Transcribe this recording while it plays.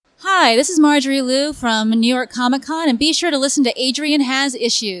Hi, this is Marjorie Liu from New York Comic Con, and be sure to listen to Adrian Has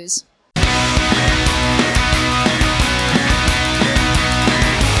Issues.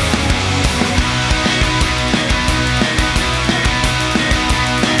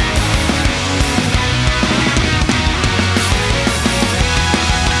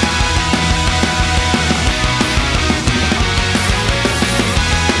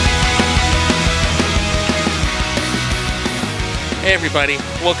 Hey everybody,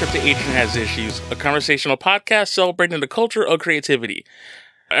 welcome to Adrian Has Issues, a conversational podcast celebrating the culture of creativity.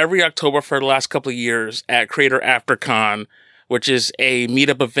 Every October for the last couple of years at Creator AfterCon, which is a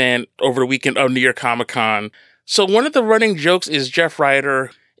meetup event over the weekend of New York Comic Con. So one of the running jokes is Jeff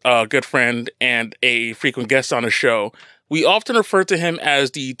Ryder, a good friend and a frequent guest on the show. We often refer to him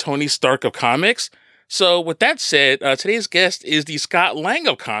as the Tony Stark of comics. So with that said, today's guest is the Scott Lang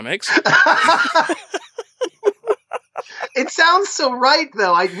of comics. It sounds so right,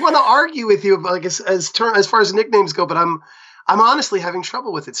 though. I want to argue with you about, like, as far as nicknames go, but I'm honestly having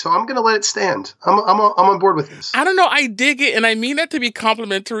trouble with it, so I'm going to let it stand. I'm on board with this. I don't know. I dig it, and I mean that to be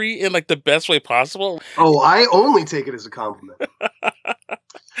complimentary in like the best way possible. Oh, I only take it as a compliment.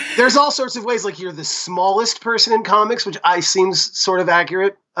 There's all sorts of ways, like you're the smallest person in comics, which seems sort of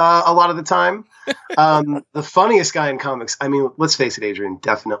accurate a lot of the time. The funniest guy in comics. I mean, let's face it, Adrian,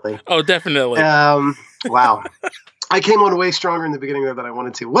 definitely. Oh, definitely. Wow. I came on way stronger in the beginning there than I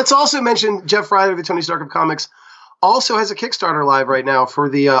wanted to. Let's also mention Jeff Ryder, the Tony Stark of comics, also has a Kickstarter live right now for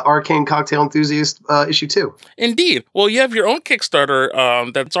the Arcane Cocktail Enthusiast issue 2. Indeed. Well, you have your own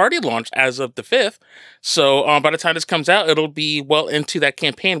Kickstarter that's already launched as of the 5th. So by the time this comes out, it'll be well into that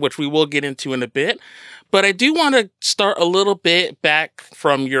campaign, which we will get into in a bit. But I do want to start a little bit back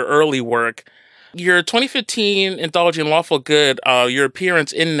from your early work. Your 2015 anthology, Unlawful Good, your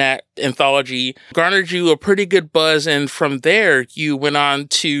appearance in that anthology garnered you a pretty good buzz, and from there, you went on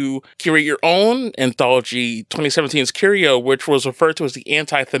to curate your own anthology, 2017's Curio, which was referred to as the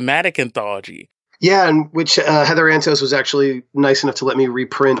anti-thematic anthology. Yeah, and which Heather Antos was actually nice enough to let me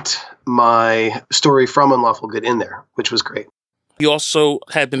reprint my story from Unlawful Good in there, which was great. You also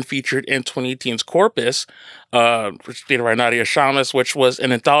had been featured in 2018's Corpus, created by Nadia Shamas, which was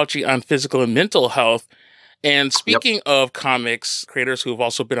an anthology on physical and mental health. And speaking of comics creators who have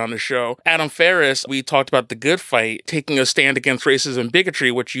also been on the show, Adam Ferris, we talked about The Good Fight, taking a stand against racism and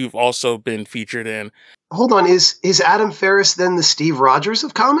bigotry, which you've also been featured in. Hold on, is Adam Ferris then the Steve Rogers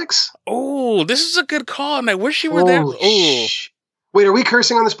of comics? Oh, this is a good call, and I wish you were there. Oh. Wait, are we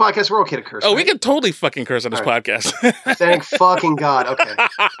cursing on this podcast? We're okay to curse. Oh, right? We can totally fucking curse on this podcast. Thank fucking God. Okay.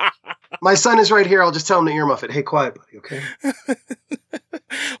 My son is right here. I'll just tell him to earmuff it. Hey, quiet, buddy, okay?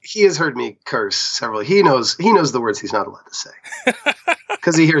 He has heard me curse several. He knows the words he's not allowed to say.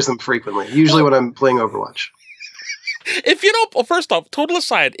 Because he hears them frequently, usually when I'm playing Overwatch. If you don't, well, first off, total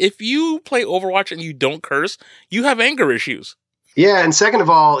aside, if you play Overwatch and you don't curse, you have anger issues. Yeah, and second of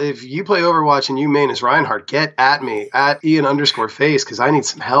all, if you play Overwatch and you main as Reinhardt, get at me, at Ian_face, because I need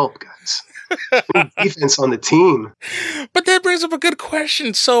some help, guys. Defense on the team. But that brings up a good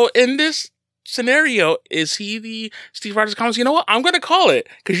question. So in this scenario, is he the Steve Rogers comics? You know what? I'm going to call it.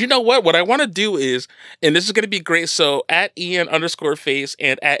 Because you know what? What I want to do is, and this is going to be great, so at Ian_face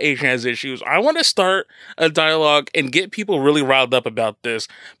and at Adrian Has Issues, I want to start a dialogue and get people really riled up about this.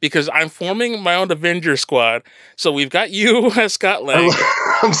 Because I'm forming my own Avenger squad. So we've got you as Scott Lang.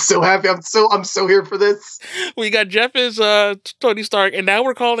 I'm so happy. I'm so here for this. We got Jeff as Tony Stark, and now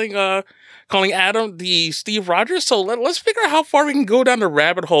we're calling Adam the Steve Rogers. So let's figure out how far we can go down the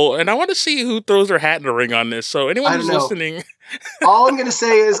rabbit hole. And I want to see who throws their hat in the ring on this. So anyone who's listening. All I'm going to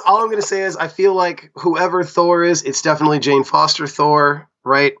say is I feel like whoever Thor is, it's definitely Jane Foster Thor,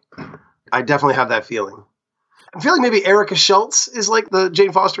 right? I definitely have that feeling. I'm feeling maybe Erica Schultz is like the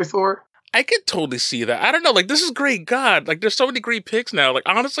Jane Foster Thor. I could totally see that. I don't know. Like, this is great. God, like, there's so many great picks now. Like,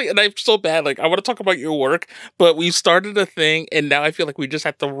 honestly, and I'm so bad. Like, I want to talk about your work, but we've started a thing, and now I feel like we just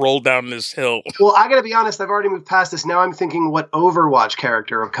have to roll down this hill. Well, I gotta be honest. I've already moved past this. Now I'm thinking what Overwatch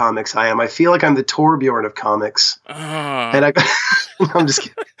character of comics I am. I feel like I'm the Torbjorn of comics. And I'm just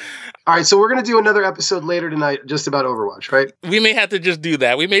kidding. All right, so we're going to do another episode later tonight just about Overwatch, right? We may have to just do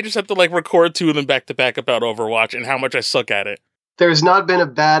that. We may just have to, like, record 2 of them back-to-back about Overwatch and how much I suck at it. There's not been a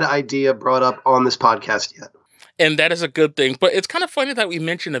bad idea brought up on this podcast yet. And that is a good thing. But it's kind of funny that we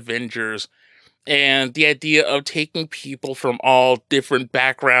mentioned Avengers and the idea of taking people from all different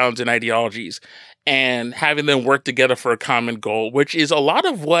backgrounds and ideologies and having them work together for a common goal, which is a lot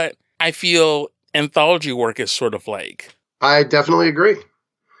of what I feel anthology work is sort of like. I definitely agree.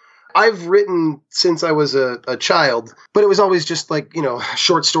 I've written since I was a child, but it was always just like,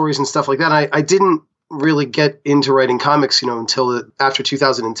 short stories and stuff like that. I didn't really get into writing comics, until after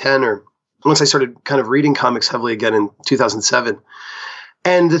 2010, or once I started kind of reading comics heavily again in 2007.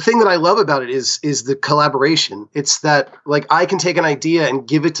 And the thing that I love about it is the collaboration. It's that, like, I can take an idea and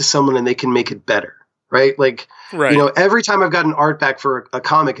give it to someone and they can make it better, right? Like, Right. Every time I've gotten art back for a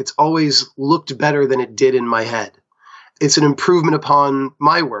comic, it's always looked better than it did in my head. It's an improvement upon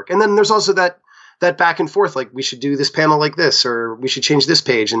my work. And then there's also that back and forth, like, we should do this panel like this, or we should change this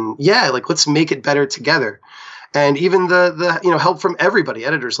page. And let's make it better together. And even the help from everybody,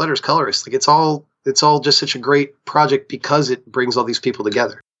 editors, letters, colorists, like, it's all just such a great project because it brings all these people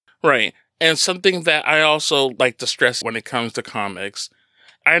together. Right. And something that I also like to stress when it comes to comics,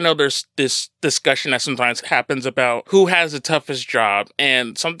 I know there's this discussion that sometimes happens about who has the toughest job.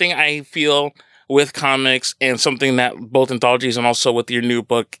 And something I feel with comics, and something that both anthologies and also with your new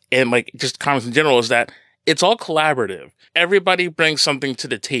book and like just comics in general, is that it's all collaborative. Everybody brings something to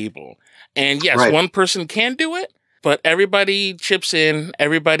the table. And yes, Right. One person can do it, but everybody chips in.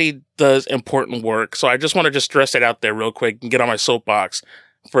 Everybody does important work. So I just want to just stress that out there real quick and get on my soapbox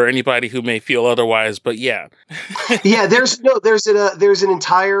for anybody who may feel otherwise. But yeah. Yeah, there's an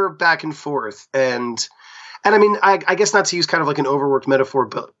entire back and forth. And I mean, I guess, not to use kind of like an overworked metaphor,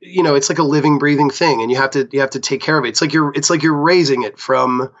 but it's like a living, breathing thing, and you have to take care of it. It's like you're raising it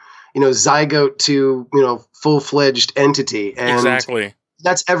from, zygote to, full-fledged entity. And Exactly.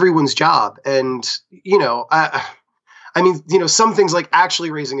 that's everyone's job. And, I mean, some things like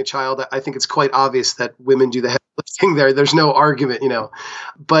actually raising a child, I think it's quite obvious that women do the heavy lifting there. There's no argument,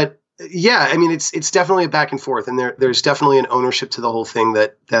 But yeah, I mean, it's definitely a back and forth, and there's definitely an ownership to the whole thing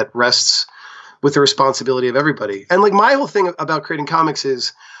that rests with the responsibility of everybody. And like, my whole thing about creating comics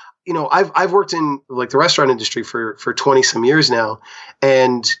is, I've worked in like the restaurant industry for 20 some years now,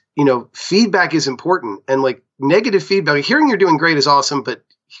 and feedback is important. And like, negative feedback, hearing you're doing great is awesome, but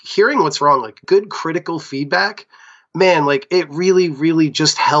hearing what's wrong, like good critical feedback, man, like, it really, really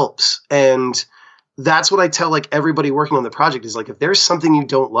just helps. And that's what I tell like everybody working on the project is, like, if there's something you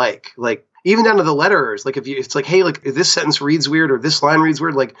don't like even down to the letterers, like, it's like, hey, like, if this sentence reads weird or this line reads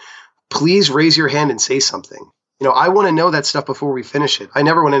weird, like, please raise your hand and say something. I want to know that stuff before we finish it. I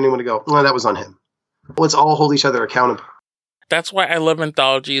never want anyone to go, "Oh, that was on him." Let's all hold each other accountable. That's why I love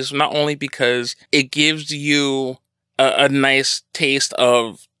anthologies, not only because it gives you a nice taste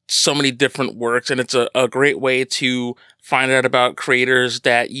of so many different works, and it's a great way to find out about creators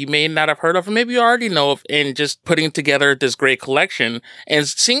that you may not have heard of, or maybe you already know of, and just putting together this great collection. And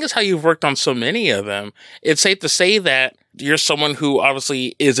seeing as how you've worked on so many of them, it's safe to say that you're someone who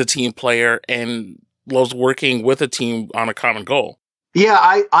obviously is a team player and loves working with a team on a common goal. Yeah,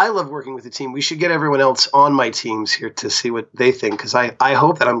 I love working with a team. We should get everyone else on my teams here to see what they think, because I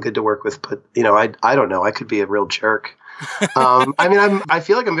hope that I'm good to work with, but I don't know. I could be a real jerk. I mean, I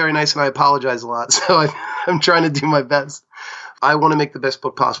feel like I'm very nice, and I apologize a lot, so I'm trying to do my best. I want to make the best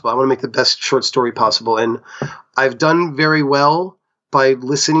book possible. I want to make the best short story possible, and I've done very well by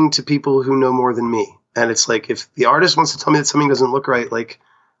listening to people who know more than me. And it's like, if the artist wants to tell me that something doesn't look right, like,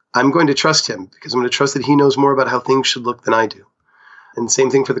 I'm going to trust him, because I'm going to trust that he knows more about how things should look than I do. And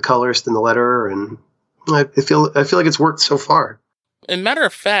same thing for the colorist and the letterer, and I feel like it's worked so far. And matter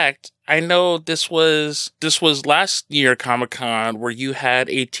of fact, I know this was last year Comic-Con where you had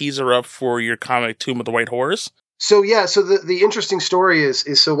a teaser up for your comic Tomb of the White Horse. So yeah, so the interesting story is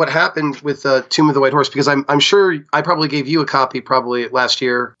so what happened with Tomb of the White Horse, because I'm sure I probably gave you a copy probably last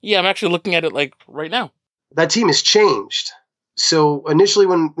year. Yeah, I'm actually looking at it like right now. That team has changed. So initially,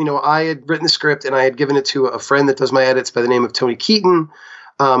 when I had written the script and I had given it to a friend that does my edits by the name of Tony Keaton,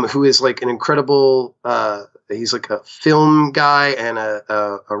 who is like an incredible. He's like a film guy and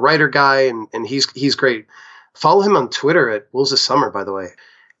a writer guy, and he's great. Follow him on Twitter at Wolves of Summer, by the way.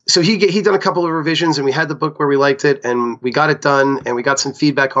 So he done a couple of revisions, and we had the book where we liked it, and we got it done, and we got some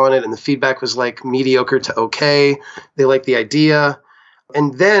feedback on it, and the feedback was like mediocre to okay. They liked the idea.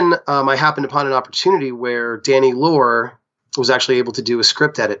 And then I happened upon an opportunity where Danny Lore was actually able to do a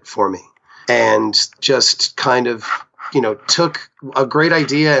script edit for me, and just kind of, took a great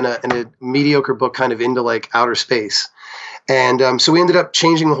idea and a mediocre book kind of into like outer space. And so we ended up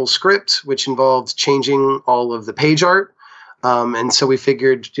changing the whole script, which involved changing all of the page art. And so we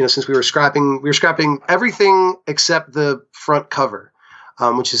figured, since we were scrapping everything except the front cover,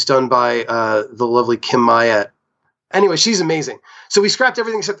 which is done by the lovely Kim Mayette. Anyway, she's amazing. So we scrapped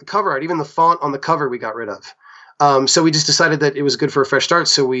everything except the cover art. Even the font on the cover we got rid of. So we just decided that it was good for a fresh start.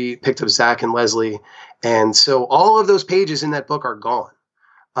 So we picked up Zach and Leslie. And so all of those pages in that book are gone.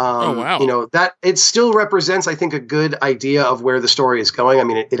 Oh, wow. That it still represents, I think, a good idea of where the story is going. I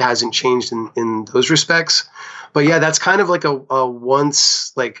mean, it hasn't changed in those respects, But yeah, that's kind of like a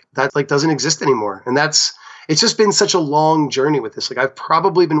once, like that like doesn't exist anymore. And it's just been such a long journey with this. Like I've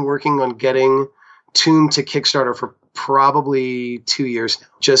probably been working on getting Tomb to Kickstarter for probably 2 years now.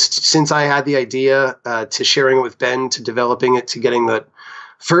 Just since I had the idea to sharing it with Ben, to developing it, to getting the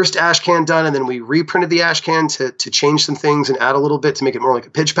first Ashcan done, and then we reprinted the Ashcan to change some things and add a little bit to make it more like a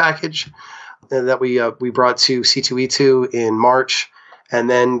pitch package that we brought to C2E2 in March, and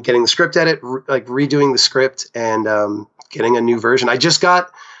then getting the script edit, like redoing the script and getting a new version. I just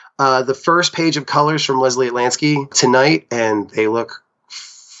got the first page of colors from Leslie Atlansky tonight, and they look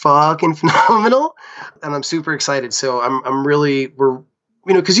fucking phenomenal, and I'm super excited. So we're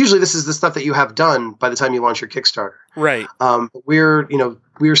because usually this is the stuff that you have done by the time you launch your Kickstarter. Right.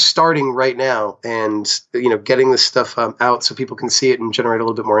 We're starting right now, and getting this stuff out so people can see it and generate a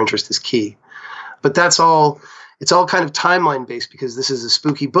little bit more interest is key. But it's all kind of timeline based because this is a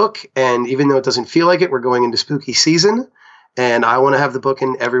spooky book, and even though it doesn't feel like it, we're going into spooky season, and I want to have the book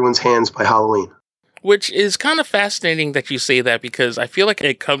in everyone's hands by Halloween. Which is kind of fascinating that you say that, because I feel like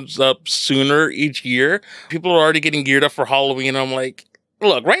it comes up sooner each year. People are already getting geared up for Halloween. I'm like,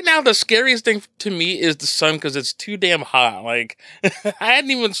 look, right now the scariest thing to me is the sun because it's too damn hot. Like, I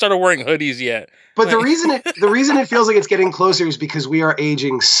hadn't even started wearing hoodies yet. But the reason it feels like it's getting closer is because we are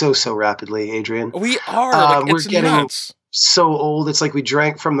aging so rapidly, Adrian. We are. We're getting nuts. So old. It's like we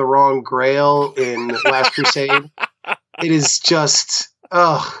drank from the wrong Grail in Last Crusade. It is just,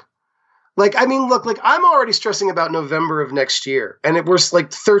 ugh. Like, I mean, look, like I'm already stressing about November of next year, and we're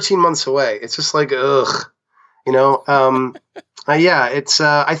like 13 months away. It's just like, ugh, yeah,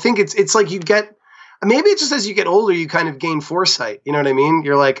 I think it's like you get, maybe it's just as you get older, you kind of gain foresight. You know what I mean?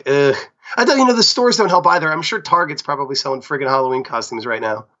 You're like, ugh. I thought, the stores don't help either. I'm sure Target's probably selling friggin' Halloween costumes right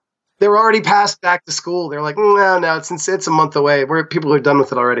now. They're already past back to school. They're like, no, it's a month away. People are done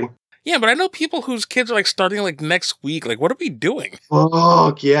with it already. Yeah, but I know people whose kids are like starting like next week. Like, what are we doing?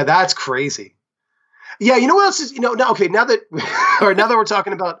 Oh, yeah, that's crazy. Yeah, you know what else is, now that we're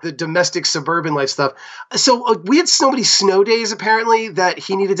talking about the domestic suburban life stuff. So we had so many snow days, apparently, that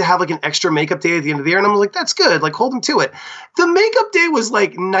he needed to have like an extra makeup day at the end of the year. And I'm like, that's good. Like, hold him to it. The makeup day was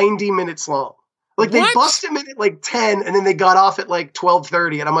like 90 minutes long. Like, they bust him in at like 10, and then they got off at like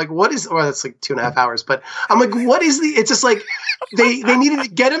 12:30. And I'm like, that's like 2.5 hours. But I'm like, it's just like, they needed to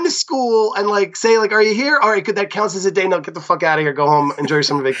get him to school and like say like, are you here? All right, good. That counts as a day. Now get the fuck out of here. Go home. Enjoy your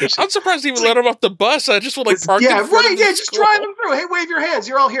summer vacation. I'm surprised they even let him off the bus. I just would like park. Yeah, right. Yeah, just drive him through. Hey, wave your hands.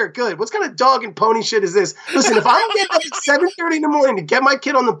 You're all here. Good. What kind of dog and pony shit is this? Listen, if I'm getting up at 7:30 in the morning to get my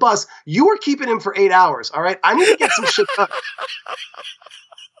kid on the bus, you are keeping him for 8 hours. All right. I need to get some shit done.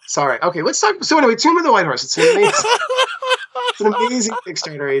 Sorry. Okay, let's talk. So anyway, Tomb of the White Horse. It's an amazing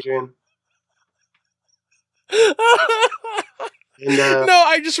Kickstarter, Adrian. And, no,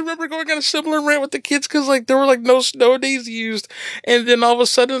 I just remember going on a similar rant with the kids because like there were like no snow days used, and then all of a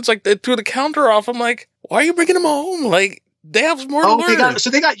sudden it's like they threw the counter off. I'm like, why are you bringing them home? Like they have more to learn.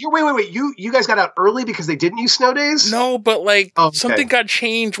 Wait. You guys got out early because they didn't use snow days? No, but like something got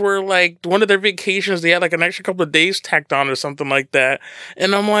changed where like one of their vacations they had like an extra couple of days tacked on or something like that,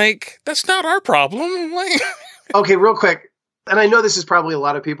 and I'm like, that's not our problem. Like, okay, real quick, and I know this is probably a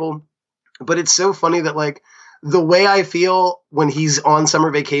lot of people, but it's so funny that like the way I feel when he's on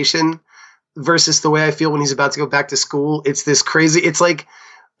summer vacation versus the way I feel when he's about to go back to school, it's this crazy. It's like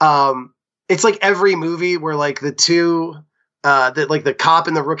every movie where like the two. That like the cop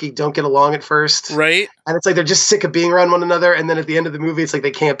and the rookie don't get along at first. Right. And it's like they're just sick of being around one another. And then at the end of the movie, it's like they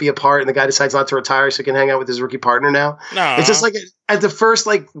can't be apart. And the guy decides not to retire so he can hang out with his rookie partner now. Aww. It's just like at the first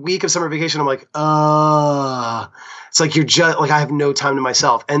like week of summer vacation, I'm like, it's like you're just like I have no time to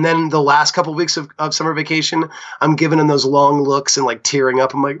myself. And then the last couple of weeks of summer vacation, I'm giving him those long looks and like tearing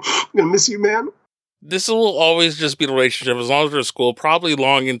up. I'm like, I'm going to miss you, man. This will always just be the relationship as long as they're in school, probably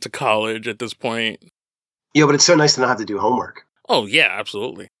long into college at this point. Yeah, but it's so nice to not have to do homework. Oh, yeah,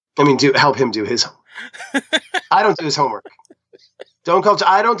 absolutely. I mean, help him do his homework. I don't do his homework.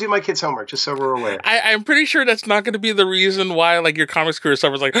 I don't do my kids' homework, just so we're aware. I'm pretty sure that's not going to be the reason why, like, your comics career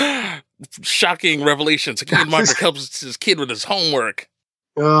suffers, like, shocking revelations. Ian Marker helps his kid with his homework.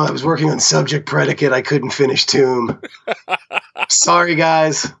 Oh, I was working on subject predicate. I couldn't finish Tomb. Sorry,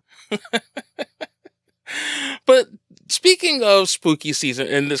 guys. But speaking of spooky season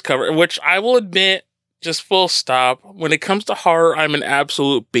in this cover, which I will admit, just full stop, when it comes to horror, I'm an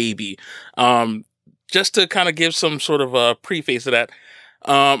absolute baby. Just to kind of give some sort of a preface to that,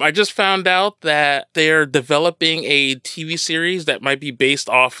 I just found out that they're developing a TV series that might be based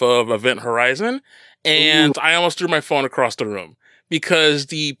off of Event Horizon, and I almost threw my phone across the room because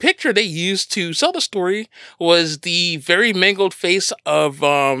the picture they used to sell the story was the very mangled face of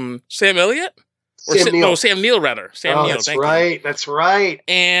Sam Elliott. Or Sam Neill. No, Sam Neill, rather. Sam Neill, That's thank you. right. That's right.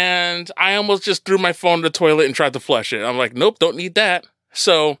 And I almost just threw my phone in the toilet and tried to flush it. I'm like, nope, don't need that.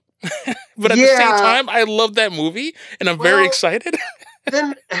 So, but at the same time, I love that movie, and I'm very excited.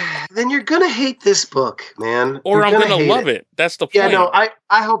 then you're gonna hate this book, man. Or I'm gonna love it. That's the point. Yeah, no,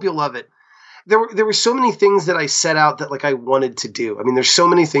 I hope you'll love it. There were so many things that I set out that like I wanted to do. I mean, there's so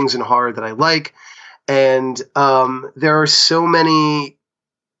many things in horror that I like, and there are so many.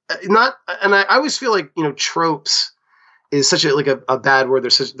 I always feel like, you know, tropes is such a bad word.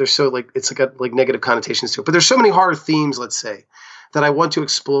 There's so like it's like negative connotations to it. But there's so many horror themes, let's say, that I want to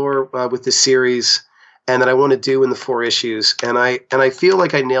explore with this series, and that I want to do in the 4 issues. And I feel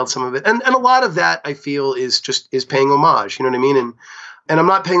like I nailed some of it. And a lot of that I feel is paying homage. You know what I mean? And I'm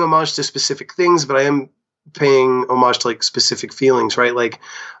not paying homage to specific things, but I am paying homage to like specific feelings, right? Like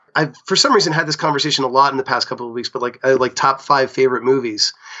I've for some reason had this conversation a lot in the past couple of weeks, but like top 5 favorite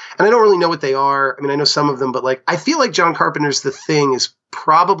movies. And I don't really know what they are. I mean, I know some of them, but like I feel like John Carpenter's The Thing is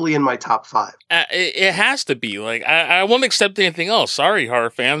probably in my top 5. It has to be. Like I won't accept anything else. Sorry, horror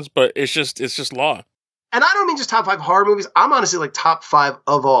fans, but it's just law. And I don't mean just top 5 horror movies. I'm honestly like top 5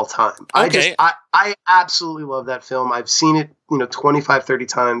 of all time. Okay. I absolutely love that film. I've seen it, 25, 30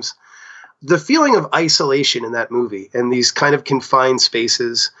 times. The feeling of isolation in that movie and these kind of confined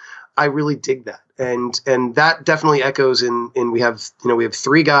spaces, I really dig that. And that definitely echoes in we have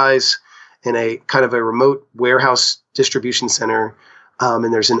 3 guys in a kind of a remote warehouse distribution center.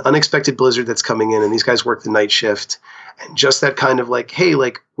 And there's an unexpected blizzard that's coming in, and these guys work the night shift. And just that kind of like, hey,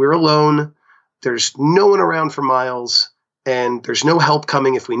 like we're alone. There's no one around for miles, and there's no help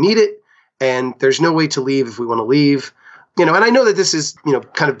coming if we need it. And there's no way to leave if we want to leave. And I know that this is,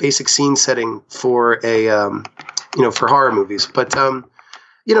 kind of basic scene setting for a, for horror movies. But, I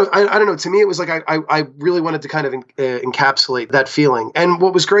don't know. To me, it was like I really wanted to kind of encapsulate that feeling. And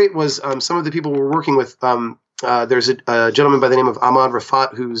what was great was some of the people we're working with. There's a gentleman by the name of Ahmad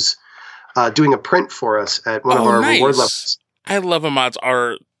Rafat who's doing a print for us at one of our reward levels. I love Ahmad's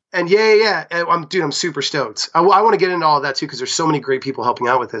art. And yeah. I'm super stoked. I want to get into all of that too, because there's so many great people helping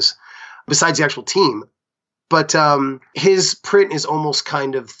out with this besides the actual team. But his print is almost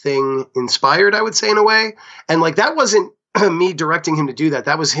kind of Thing inspired, I would say, in a way. And like that wasn't me directing him to do that.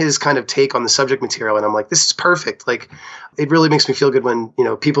 That was his kind of take on the subject material. And I'm like, this is perfect. Like, it really makes me feel good when,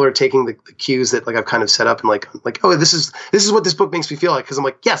 people are taking the cues that like I've kind of set up and like, oh, this is what this book makes me feel like. Cause I'm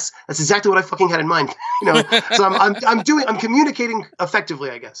like, yes, that's exactly what I fucking had in mind. So I'm communicating effectively,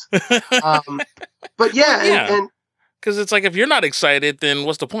 I guess. But yeah. And cause it's like, if you're not excited, then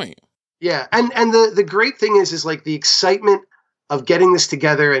what's the point? Yeah. And the great thing is like the excitement of getting this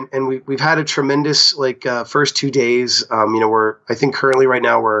together, and we've had a tremendous first 2 days. We're I think currently right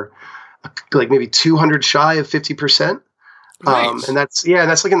now we're like maybe 200 shy of 50%. Nice. And that's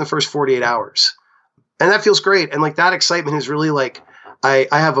like in the first 48 hours, and that feels great. And like that excitement is really like I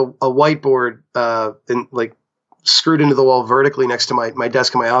have a whiteboard and like screwed into the wall vertically next to my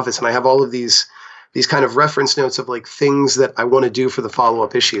desk in my office, and I have all of these kind of reference notes of like things that I want to do for the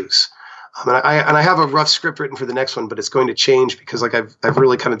follow-up issues. And I have a rough script written for the next one, but it's going to change because like I've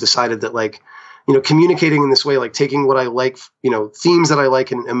really kind of decided that like, communicating in this way, like taking what I like, themes that I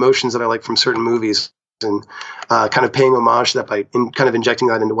like and emotions that I like from certain movies, and kind of paying homage to that by kind of injecting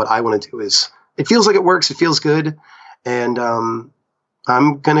that into what I want to do it feels like it works. It feels good. And I'm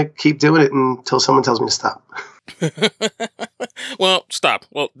going to keep doing it until someone tells me to stop. Well, stop.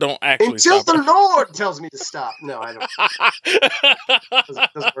 Well, don't actually until stop. The Lord tells me to stop. No, I don't.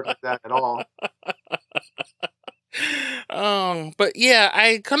 Doesn't work like that at all. But yeah,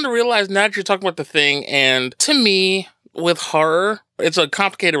 I come to realize now that you're talking about The Thing, and to me, with horror, it's a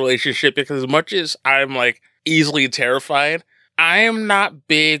complicated relationship because as much as I'm like easily terrified, I am not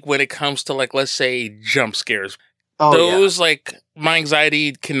big when it comes to like, let's say, jump scares. Those like my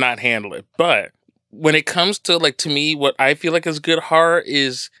anxiety cannot handle it. But when it comes to like, to me, what I feel like is good horror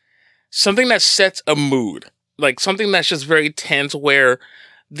is something that sets a mood, like something that's just very tense where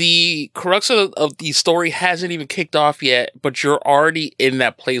the crux of the story hasn't even kicked off yet, but you're already in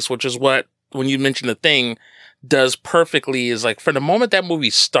that place, which is what, when you mention The Thing, does perfectly is like, from the moment that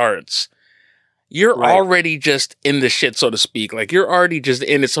movie starts, you're already just in the shit, so to speak. Like, you're already just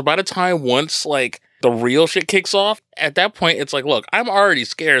in it. So by the time once like the real shit kicks off, at that point, it's like, look, I'm already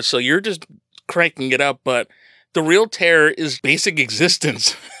scared. So you're just cranking it up, but the real terror is basic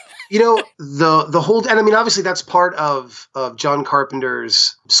existence. The whole, and I mean, obviously that's part of John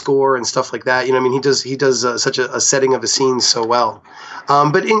Carpenter's score and stuff like that. He does such a setting of a scene so well.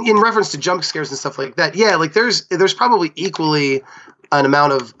 But in reference to jump scares and stuff like that, yeah, like there's probably equally an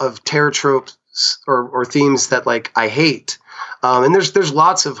amount of terror tropes or themes that like I hate. And there's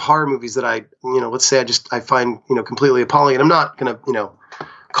lots of horror movies that I, let's say I find, completely appalling. And I'm not going to,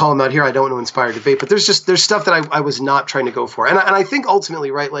 call them out here. I don't want to inspire debate, but there's stuff that I was not trying to go for. And I think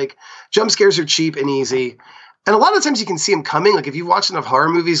ultimately, right, like jump scares are cheap and easy. And a lot of times you can see them coming. Like if you've watched enough horror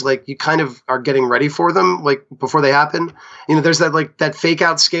movies, like you kind of are getting ready for them, like before they happen. There's that fake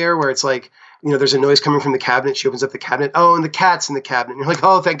out scare where it's like, there's a noise coming from the cabinet. She opens up the cabinet. Oh, and the cat's in the cabinet. And you're like,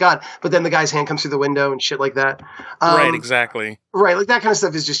 oh, thank God. But then the guy's hand comes through the window and shit like that. Right, exactly. Right, like that kind of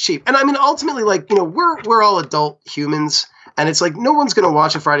stuff is just cheap. And I mean, ultimately, like, we're all adult humans. And it's like no one's going to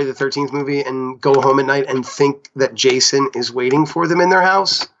watch a Friday the 13th movie and go home at night and think that Jason is waiting for them in their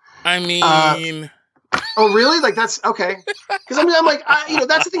house. I mean... Oh, really? Like that's okay. Because I'm like,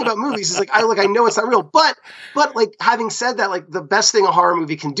 that's the thing about movies is like I know it's not real, but like having said that, like the best thing a horror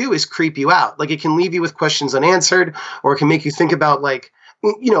movie can do is creep you out. Like it can leave you with questions unanswered, or it can make you think about like,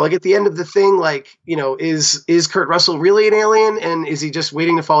 like at the end of the thing, like, is Kurt Russell really an alien, and is he just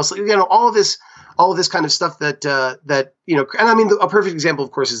waiting to fall asleep? All of this kind of stuff that and I mean a perfect example,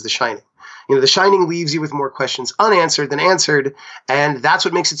 of course, is The Shining. The Shining leaves you with more questions unanswered than answered, and that's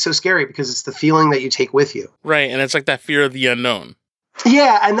what makes it so scary because it's the feeling that you take with you. Right, and it's like that fear of the unknown.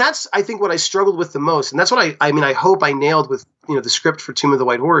 Yeah, and that's, I think, what I struggled with the most, and that's what I hope I nailed with, the script for Tomb of the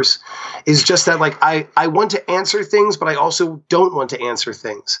White Horse, is just that, like, I want to answer things, but I also don't want to answer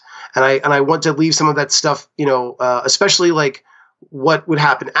things, and I want to leave some of that stuff, especially, like, what would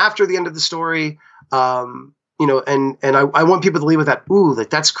happen after the end of the story, and I want people to leave with that, ooh,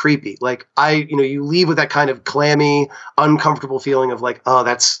 like that's creepy. Like you leave with that kind of clammy, uncomfortable feeling of like, oh,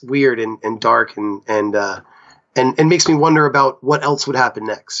 that's weird and dark and makes me wonder about what else would happen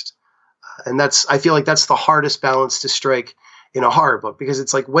next. And I feel like that's the hardest balance to strike in a horror book, because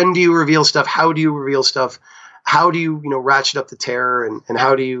it's like, when do you reveal stuff? How do you reveal stuff? How do you, ratchet up the terror, and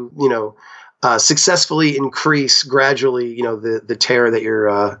how do you, successfully increase gradually, the terror that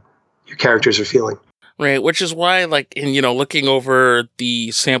your characters are feeling. Right, which is why, like, in, looking over the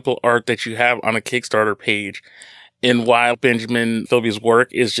sample art that you have on a Kickstarter page, and why Benjamin Philby's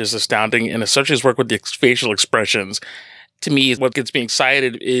work is just astounding, and especially his work with the facial expressions, to me, what gets me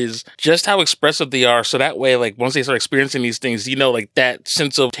excited is just how expressive they are. So that way, like, once they start experiencing these things, like, that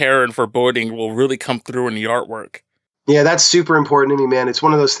sense of terror and foreboding will really come through in the artwork. Yeah, that's super important to me, man. It's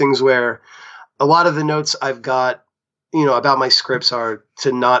one of those things where a lot of the notes I've got, about my scripts are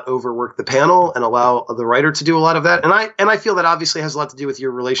to not overwork the panel and allow the writer to do a lot of that. And I feel that obviously has a lot to do with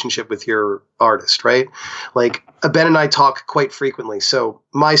your relationship with your artist, right? Like Ben and I talk quite frequently. So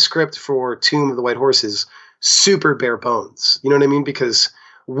my script for Tomb of the White Horse is super bare bones. You know what I mean? Because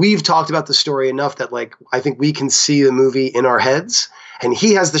we've talked about the story enough that, like, I think we can see the movie in our heads, and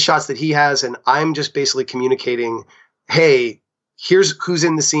he has the shots that he has. And I'm just basically communicating, hey, here's who's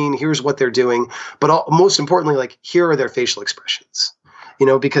in the scene, here's what they're doing, but most importantly, like, here are their facial expressions,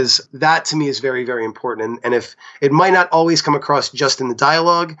 because that to me is very, very important. And if it might not always come across just in the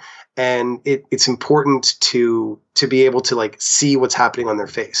dialogue, and it's important to be able to, like, see what's happening on their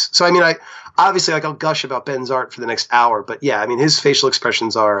face. So, I mean, I obviously, like, I'll gush about Ben's art for the next hour, but yeah, I mean, his facial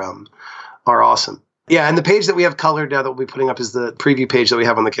expressions are awesome. Yeah, and the page that we have colored now that we'll be putting up is the preview page that we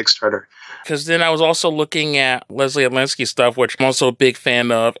have on the Kickstarter. Because then I was also looking at Leslie Atlansky stuff, which I'm also a big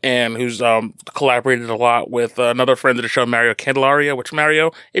fan of, and who's collaborated a lot with another friend of the show, Mario Candelaria, which,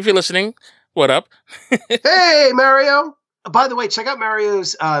 Mario, if you're listening, what up? Hey, Mario! By the way, check out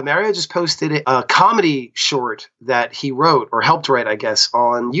Mario's. Mario just posted a comedy short that he wrote, or helped write, I guess,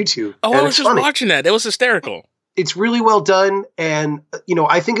 on YouTube. Oh, I was just watching that. It was hysterical. It's really well done, and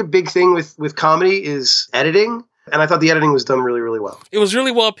I think a big thing with comedy is editing, and I thought the editing was done really, really well. It was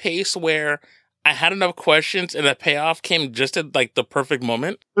really well paced, where I had enough questions, and the payoff came just at, like, the perfect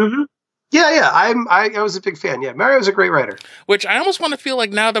moment. Mm-hmm. Yeah, I was a big fan. Yeah, Mario's a great writer. Which I almost want to feel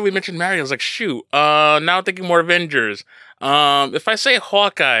like, now that we mentioned Mario, I was like, shoot, now I'm thinking more Avengers. If I say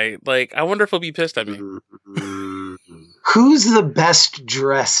Hawkeye, like, I wonder if he'll be pissed at me. Who's the best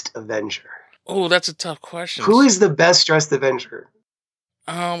dressed Avenger? Oh, that's a tough question. Who is the best dressed Avenger?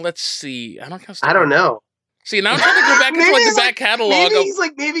 Let's see. I don't know. See, now I'm trying to go back into, like, the back catalog.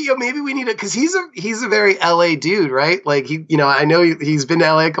 Maybe we need to, because he's a very LA dude, right? Like, I know he's been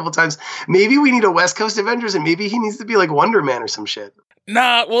to LA a couple times. Maybe we need a West Coast Avengers, and maybe he needs to be like Wonder Man or some shit.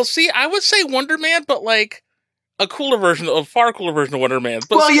 Nah, well, see, I would say Wonder Man, but, like, a far cooler version of Wonder Man.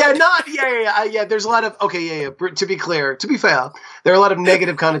 But yeah. There's a lot of, to be clear, to be fair, there are a lot of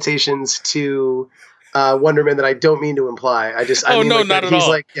negative connotations to Wonder Man that I don't mean to imply. Not at all.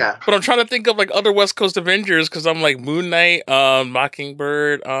 Like, yeah. But I'm trying to think of, like, other West Coast Avengers, because I'm like Moon Knight,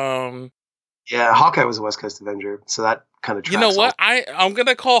 Mockingbird. Yeah, Hawkeye was a West Coast Avenger, so that kind of tracks. You know what? I'm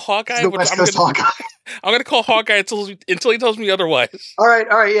gonna call Hawkeye. The West Coast Hawkeye. I'm gonna call Hawkeye until he tells me otherwise. All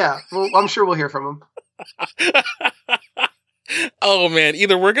right, yeah. Well, I'm sure we'll hear from him. Oh man,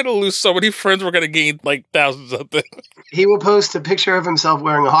 either we're gonna lose so many friends, we're gonna gain like thousands of them. He will post a picture of himself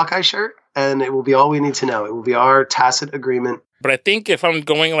wearing a Hawkeye shirt, and it will be all we need to know. It will be our tacit agreement. But I think if I'm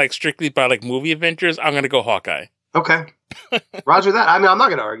going like strictly by like movie Avengers, I'm gonna go Hawkeye. Okay. Roger that. I mean, I'm not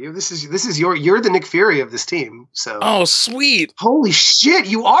going to argue. This is you're the Nick Fury of this team. So. Oh, sweet. Holy shit,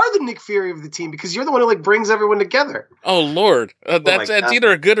 you are the Nick Fury of the team because you're the one who like brings everyone together. Oh Lord, that's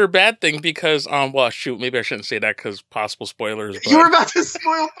either a good or bad thing because well, shoot, maybe I shouldn't say that because possible spoilers. But... You were about to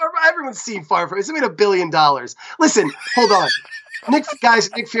spoil everyone's seen Far From. It's made $1 billion. Listen, hold on. Nick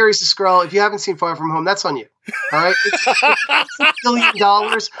Fury's a Skrull. If you haven't seen Far From Home, that's on you. All right, it's $1 billion.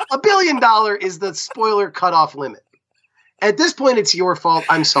 $1 billion is the spoiler cutoff limit. At this point, it's your fault.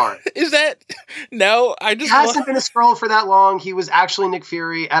 I'm sorry. Is that no? I just he hasn't been a Skrull for that long. He was actually Nick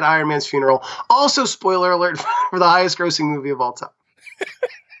Fury at Iron Man's funeral. Also, spoiler alert for the highest-grossing movie of all time.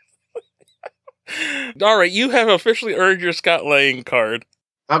 All right, you have officially earned your Scott Lang card.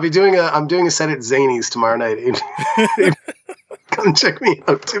 I'm doing a set at Zany's tomorrow night. Come check me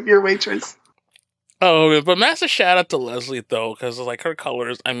out. Tip your waitress. Oh, but massive shout out to Leslie though, because like her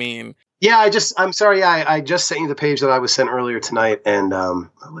colors. I mean, yeah. I'm sorry. Yeah, I just sent you the page that I was sent earlier tonight, and I'll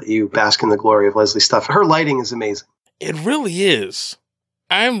let you bask in the glory of Leslie's stuff. Her lighting is amazing. It really is.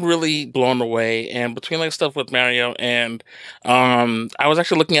 I'm really blown away, and between like stuff with Mario and I was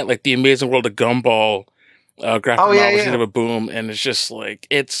actually looking at like the Amazing World of Gumball graphic novel of a Boom, and it's just like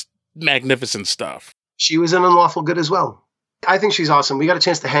it's magnificent stuff. She was in Unlawful Good as well. I think she's awesome. We got a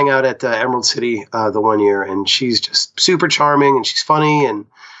chance to hang out at Emerald City the one year, and she's just super charming, and she's funny, and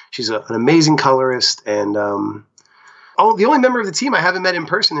she's an amazing colorist. And the only member of the team I haven't met in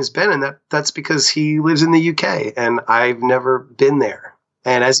person is Ben, and that's because he lives in the UK, and I've never been there.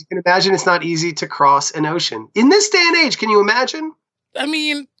 And as you can imagine, it's not easy to cross an ocean. In this day and age, can you imagine? I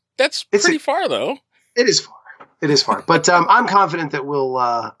mean, that's pretty far, though. It is far. It is far, but I'm confident that we'll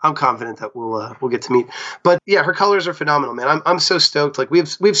get to meet. But yeah, her colors are phenomenal, man. I'm so stoked. Like we have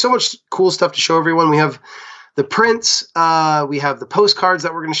so much cool stuff to show everyone. We have the prints, we have the postcards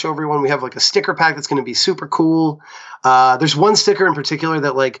that we're going to show everyone. We have like a sticker pack that's going to be super cool. There's one sticker in particular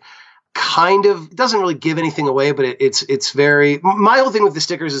that like kind of doesn't really give anything away, but it's very. My whole thing with the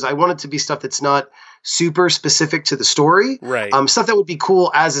stickers is I want it to be stuff that's not super specific to the story. Right. Stuff that would be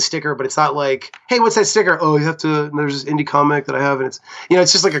cool as a sticker, but it's not like, hey, what's that sticker? Oh, you have to, there's this indie comic that I have, and it's,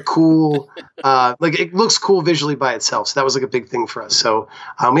 it's just like a cool, like it looks cool visually by itself. So that was like a big thing for us. So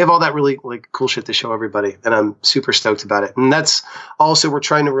we have all that really like cool shit to show everybody, and I'm super stoked about it. And that's also, we're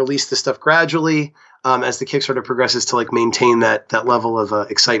trying to release this stuff gradually as the Kickstarter progresses to like maintain that level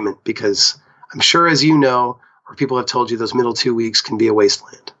of excitement, because I'm sure, as you know, or people have told you, those middle 2 weeks can be a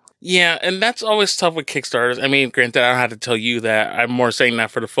wasteland. Yeah, and that's always tough with Kickstarters. I mean, granted, I don't have to tell you that. I'm more saying that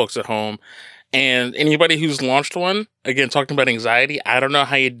for the folks at home. And anybody who's launched one, again, talking about anxiety, I don't know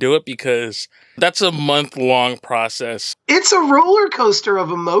how you do it because that's a month-long process. It's a roller coaster of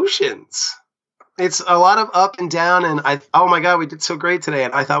emotions. It's a lot of up and down, and oh my God, we did so great today,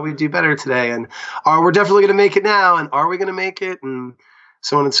 and I thought we'd do better today, and we're definitely going to make it now, and are we going to make it, and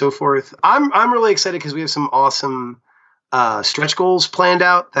so on and so forth. I'm really excited because we have some awesome stretch goals planned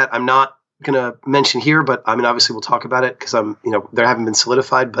out that I'm not going to mention here, but I mean, obviously we'll talk about it because they haven't been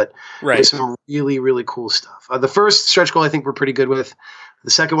solidified, but there's some really, really cool stuff. The first stretch goal I think we're pretty good with. The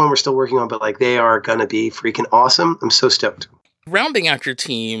second one we're still working on, but like they are going to be freaking awesome. I'm so stoked. Rounding out your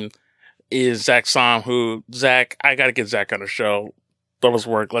team is Zach Som, I got to get Zach on the show. That was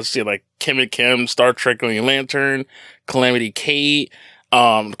work. Let's see, like Kim and Kim, Star Trek Green Lantern, Calamity Kate.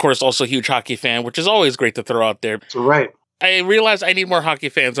 Of course, also a huge hockey fan, which is always great to throw out there. Right. I realize I need more hockey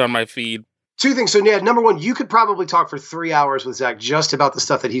fans on my feed. Two things. So, yeah, number one, you could probably talk for 3 hours with Zach just about the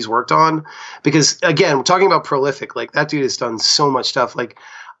stuff that he's worked on. Because, again, we're talking about prolific. Like, that dude has done so much stuff. Like,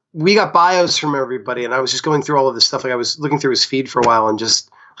 we got bios from everybody, and I was just going through all of this stuff. Like, I was looking through his feed for a while, and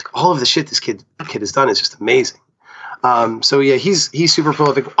just like all of the shit this kid has done is just amazing. So, yeah, he's super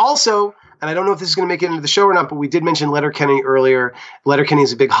prolific. Also, and I don't know if this is going to make it into the show or not, but we did mention Letterkenny earlier. Letterkenny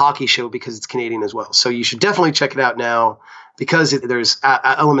is a big hockey show because it's Canadian as well. So you should definitely check it out now because there's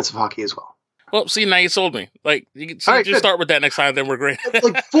elements of hockey as well. Well, see, now you sold me. Like, you can just start with that next time, then we're great.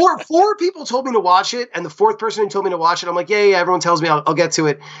 Like four people told me to watch it, and the fourth person who told me to watch it, I'm like, yeah, everyone tells me I'll get to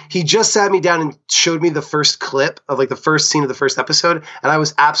it. He just sat me down and showed me the first clip of like the first scene of the first episode, and I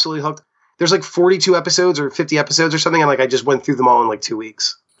was absolutely hooked. There's like 42 episodes or 50 episodes or something, and like I just went through them all in like 2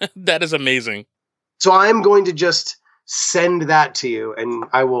 weeks. That is amazing. So I'm going to just send that to you, and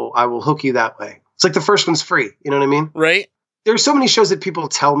I will hook you that way. It's like the first one's free. You know what I mean? Right. there's so many shows that people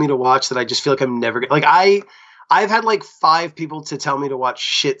tell me to watch that I just feel like I'm never like I've had like 5 people to tell me to watch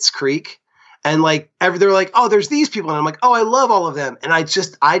Schitt's Creek, and like they're like, oh, there's these people, and I'm like, oh, I love all of them, and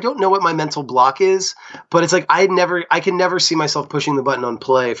I don't know what my mental block is, but it's like I can never see myself pushing the button on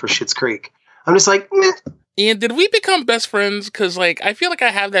play for Schitt's Creek. I'm just like, meh. And did we become best friends? Because like I feel like I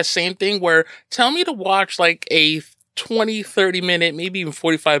have that same thing where tell me to watch like a 20, 30 minute, maybe even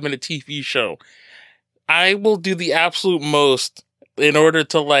 45-minute TV show. I will do the absolute most in order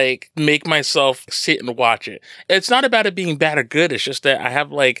to like make myself sit and watch it. It's not about it being bad or good. It's just that I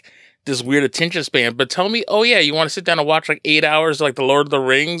have like this weird attention span. But tell me, oh yeah, you want to sit down and watch like 8 hours like The Lord of the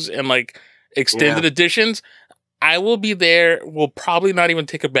Rings and like extended editions? I will be there. We'll probably not even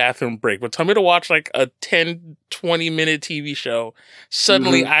take a bathroom break. But tell me to watch like a 10, 20-minute TV show.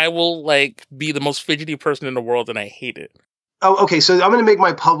 Suddenly I will like be the most fidgety person in the world and I hate it. Oh, okay. So I'm going to make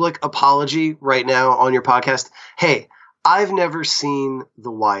my public apology right now on your podcast. Hey, I've never seen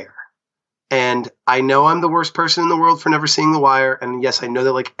The Wire. And I know I'm the worst person in the world for never seeing The Wire. And yes, I know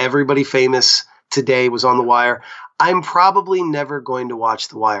that like everybody famous today was on The Wire. I'm probably never going to watch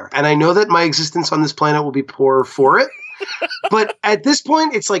The Wire. And I know that my existence on this planet will be poor for it. But at this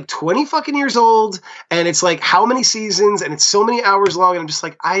point, it's like 20 fucking years old. And it's like how many seasons? And it's so many hours long. And I'm just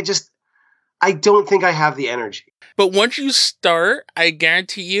like, I don't think I have the energy. But once you start, I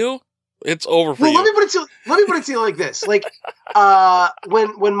guarantee you, it's over for you. Let me put it to you like this: like,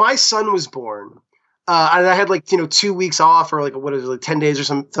 when my son was born, and I had like 2 weeks off or like what is it, like 10 days or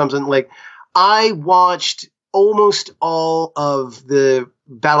something. Like, I watched almost all of the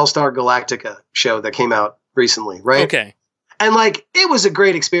Battlestar Galactica show that came out recently, right? Okay. And like, it was a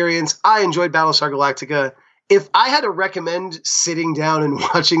great experience. I enjoyed Battlestar Galactica. If I had to recommend sitting down and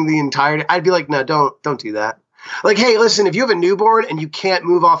watching the entirety, I'd be like, no, don't do that. Like, hey, listen, if you have a newborn and you can't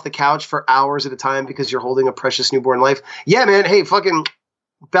move off the couch for hours at a time because you're holding a precious newborn life, yeah, man, hey, fucking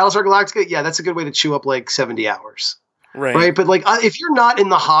Battlestar Galactica, yeah, that's a good way to chew up like 70 hours. Right? But like, if you're not in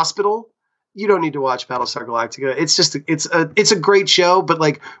the hospital, you don't need to watch Battlestar Galactica. It's just it's a great show, but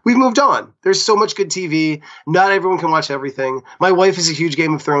like we've moved on. There's so much good TV. Not everyone can watch everything. My wife is a huge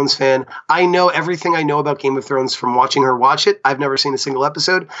Game of Thrones fan. I know everything I know about Game of Thrones from watching her watch it. I've never seen a single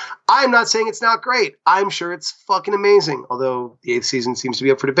episode. I'm not saying it's not great. I'm sure it's fucking amazing. Although the 8th season seems to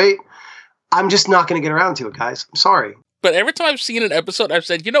be up for debate. I'm just not going to get around to it, guys. I'm sorry. But every time I've seen an episode, I've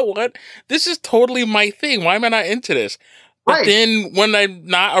said, you know what? This is totally my thing. Why am I not into this? But then when I'm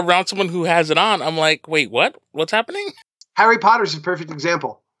not around someone who has it on, I'm like, wait, what? What's happening? Harry Potter's a perfect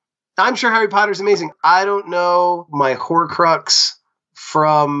example. I'm sure Harry Potter's amazing. I don't know my Horcrux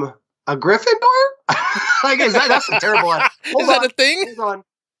from a Gryffindor? Like, that's a terrible one. Is that a thing? Hold on.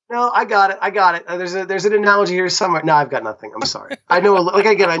 No, I got it. There's an analogy here somewhere. No, I've got nothing. I'm sorry. I know,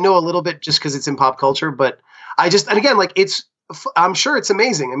 I know a little bit just because it's in pop culture, but and again, like I'm sure it's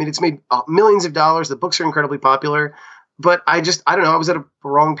amazing. I mean, it's made millions of dollars. The books are incredibly popular. But I don't know. I was at a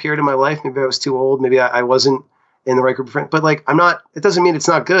wrong period in my life. Maybe I was too old. Maybe I wasn't in the right group of friends. But like, it doesn't mean it's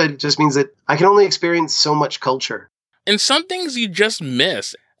not good. It just means that I can only experience so much culture. And some things you just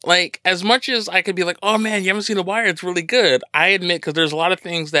miss. Like, as much as I could be like, oh man, you haven't seen The Wire, it's really good. I admit, because there's a lot of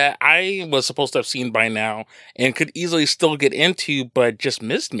things that I was supposed to have seen by now and could easily still get into, but just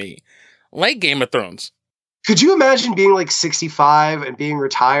missed me. Like Game of Thrones. Could you imagine being like 65 and being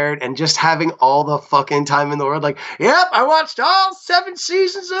retired and just having all the fucking time in the world? Like, yep, I watched all 7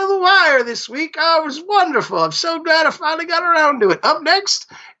 seasons of The Wire this week. Oh, it was wonderful. I'm so glad I finally got around to it. Up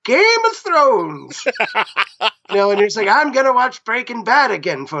next, Game of Thrones. And you're just like, I'm going to watch Breaking Bad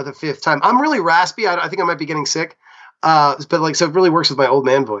again for the 5th time. I'm really raspy. I think I might be getting sick. But like, so it really works with my old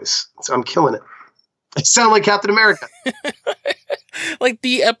man voice. So I'm killing it. I sound like Captain America. Like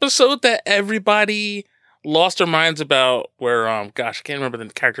the episode that everybody lost their minds about where, I can't remember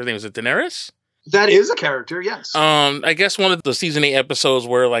the character's name. Is it Daenerys? That is a character, yes. I guess one of the season 8 episodes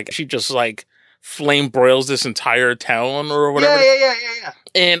where like she just like flame broils this entire town or whatever. Yeah.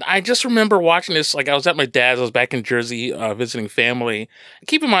 And I just remember watching this, like I was at my dad's, I was back in Jersey visiting family.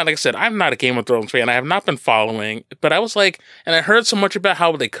 Keep in mind, like I said, I'm not a Game of Thrones fan. I have not been following, but I was like, and I heard so much about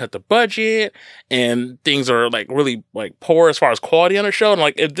how they cut the budget and things are like really like poor as far as quality on the show. And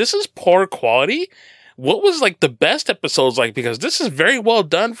like, if this is poor quality, what was like the best episodes like? Because this is very well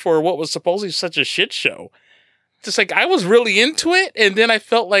done for what was supposedly such a shit show. Just like I was really into it, and then I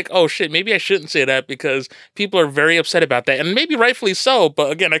felt like, oh shit, maybe I shouldn't say that because people are very upset about that, and maybe rightfully so.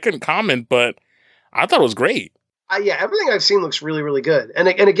 But again, I couldn't comment, but I thought it was great. Yeah, everything I've seen looks really, really good. And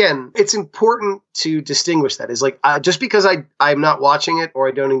again, it's important to distinguish that. Is like just because I'm not watching it or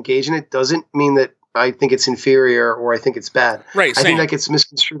I don't engage in it doesn't mean that I think it's inferior or I think it's bad. Right. I think that gets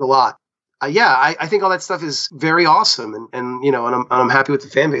misconstrued a lot. I think all that stuff is very awesome, and I'm happy with the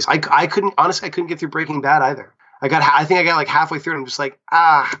fan base. I couldn't get through Breaking Bad either. I think I got like halfway through, and I'm just like,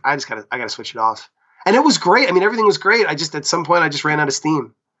 I gotta switch it off. And it was great. I mean, everything was great. At some point, I just ran out of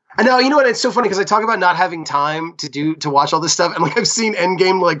steam. And now, you know what? It's so funny because I talk about not having time to watch all this stuff, and like I've seen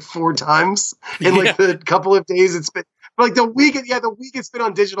Endgame like 4 times in like the couple of days it's been. Like the week it's been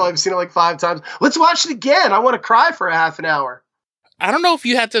on digital, I've seen it like 5 times. Let's watch it again. I want to cry for a half an hour. I don't know if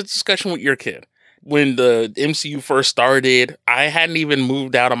you had this discussion with your kid. When the MCU first started, I hadn't even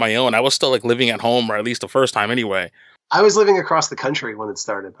moved out on my own. I was still like living at home, or at least the first time anyway. I was living across the country when it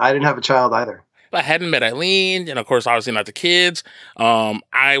started. I didn't have a child either. I hadn't met Eileen, and of course, obviously not the kids.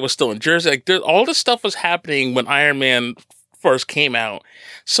 I was still in Jersey. Like, all this stuff was happening when Iron Man first came out.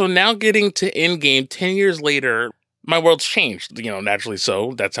 So now getting to Endgame 10 years later, my world's changed, naturally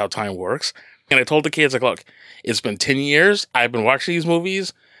so. That's how time works. And I told the kids, like, look, it's been 10 years. I've been watching these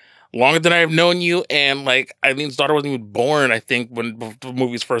movies longer than I've known you. And, like, Eileen's daughter wasn't even born, I think, when the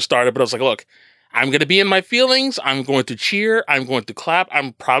movies first started. But I was like, look, I'm going to be in my feelings. I'm going to cheer. I'm going to clap.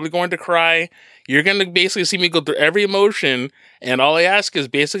 I'm probably going to cry. You're going to basically see me go through every emotion. And all I ask is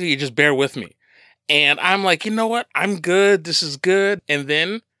basically you just bear with me. And I'm like, you know what? I'm good. This is good. And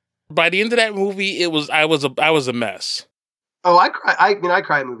then by the end of that movie, I was a mess. Oh, I cry. I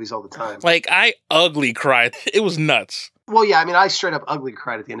cry at movies all the time. Like, I ugly cried. It was nuts. Well, yeah, I straight up ugly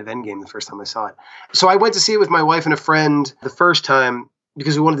cried at the end of Endgame the first time I saw it. So I went to see it with my wife and a friend the first time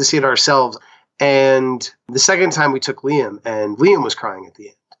because we wanted to see it ourselves. And the second time we took Liam, and Liam was crying at the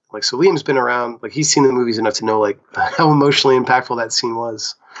end. Like, so Liam's been around, like, he's seen the movies enough to know, like, how emotionally impactful that scene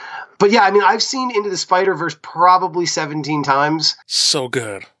was. But yeah, I've seen Into the Spider-Verse probably 17 times. So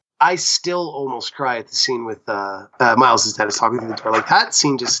good. I still almost cry at the scene with Miles' dad is talking through the door. Like, that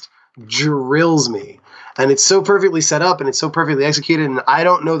scene just drills me. And it's so perfectly set up, and it's so perfectly executed. And I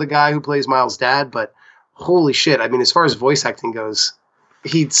don't know the guy who plays Miles' dad, but holy shit. As far as voice acting goes,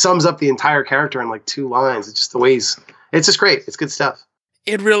 he sums up the entire character in like 2 lines. It's just the ways. It's just great. It's good stuff.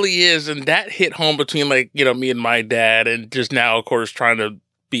 It really is. And that hit home between like, me and my dad, and just now, of course, trying to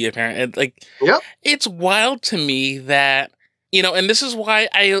be a parent. And like, yep. It's wild to me that, and this is why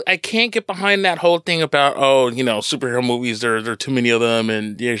I can't get behind that whole thing about, superhero movies, there are too many of them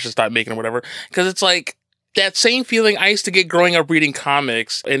and you should stop making them, whatever. Because it's like that same feeling I used to get growing up reading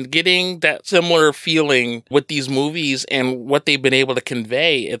comics, and getting that similar feeling with these movies and what they've been able to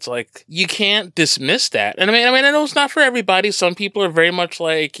convey. It's like, you can't dismiss that. And I know it's not for everybody. Some people are very much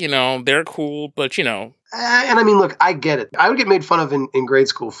like, they're cool, but look, I get it. I would get made fun of in grade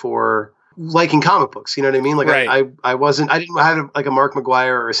school for liking comic books. You know what I mean? Like, right. I didn't have like a Mark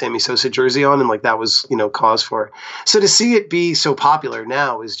McGuire or a Sammy Sosa jersey on, and like that was, cause for it. So to see it be so popular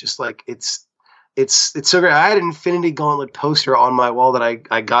now is just like, it's so great. I had an Infinity Gauntlet poster on my wall that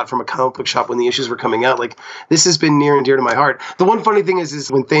I got from a comic book shop when the issues were coming out. Like, this has been near and dear to my heart. The one funny thing is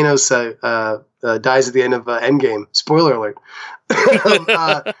when Thanos dies at the end of Endgame, spoiler alert,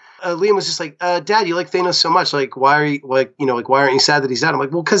 Liam was just like, Dad, you like Thanos so much. Like, why are you why aren't you sad that he's dead? I'm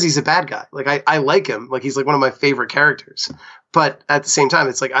like, well, because he's a bad guy. Like, I like him. Like, he's like one of my favorite characters. But at the same time,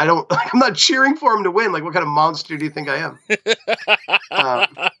 it's like, I'm not cheering for him to win. Like, what kind of monster do you think I am?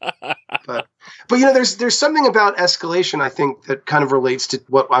 But there's something about escalation, I think, that kind of relates to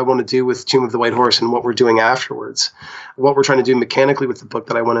what I want to do with Tomb of the White Horse and what we're doing afterwards. What we're trying to do mechanically with the book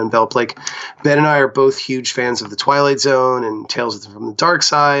that I want to envelop. Like, Ben and I are both huge fans of The Twilight Zone and Tales from the Dark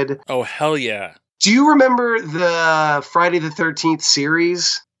Side. Oh, hell yeah. Do you remember the Friday the 13th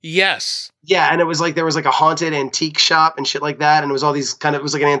series? Yes. Yeah, and it was like there was like a haunted antique shop and shit like that, and it was all these it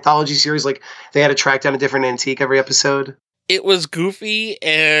was like an anthology series. Like, they had to track down a different antique every episode. It was goofy,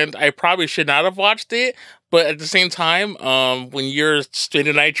 and I probably should not have watched it. But at the same time, when you're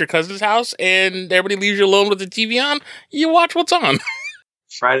spending the night at your cousin's house and everybody leaves you alone with the TV on, you watch what's on.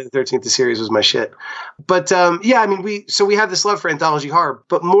 Friday the 13th, the series was my shit. But we have this love for anthology horror.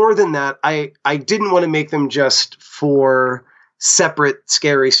 But more than that, I didn't want to make them just for separate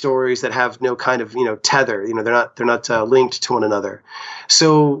scary stories that have no kind of tether. They're not linked to one another.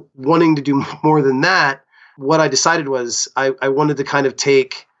 So wanting to do more than that, what I decided was I wanted to kind of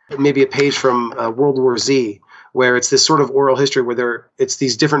take maybe a page from World War Z, where it's this sort of oral history where it's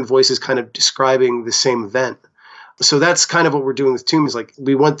these different voices kind of describing the same event. So that's kind of what we're doing with Tomb, is like,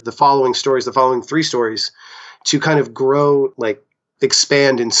 we want the following 3 stories to kind of grow, like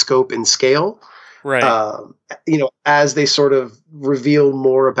expand in scope and scale. Right. As they sort of reveal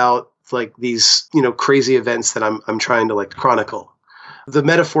more about like these, crazy events that I'm trying to like chronicle. The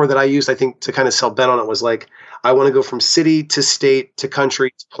metaphor that I used, I think, to kind of sell Ben on it was like, I want to go from city to state to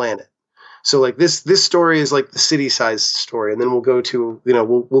country to planet. So like this story is like the city-sized story, and then we'll go to,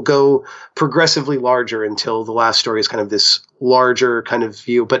 we'll go progressively larger until the last story is kind of this larger kind of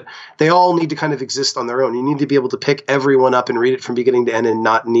view. But they all need to kind of exist on their own. You need to be able to pick everyone up and read it from beginning to end and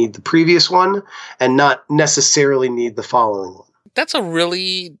not need the previous one and not necessarily need the following one. That's a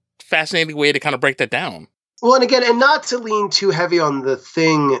really fascinating way to kind of break that down. Well, and again, and not to lean too heavy on the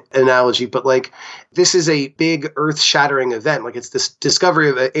Thing analogy, but like this is a big earth-shattering event. Like it's this discovery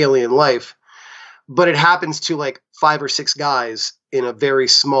of alien life, but it happens to like 5 or 6 guys in a very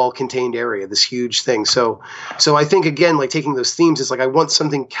small contained area, this huge thing. So I think, again, like taking those themes, it's like I want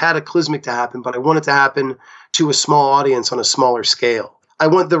something cataclysmic to happen, but I want it to happen to a small audience on a smaller scale. I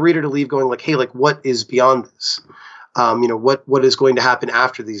want the reader to leave going like, hey, like what is beyond this? What is going to happen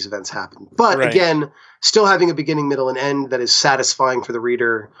after these events happen? But right. Again, still having a beginning, middle, and end that is satisfying for the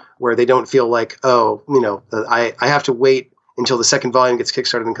reader, where they don't feel like, I have to wait until the second volume gets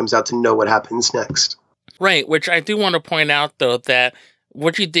kickstarted and comes out to know what happens next. Right, which I do want to point out, though, that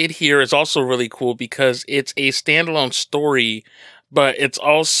what you did here is also really cool because it's a standalone story, but it's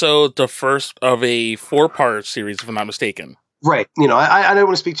also the first of a 4-part series, if I'm not mistaken. Right. I don't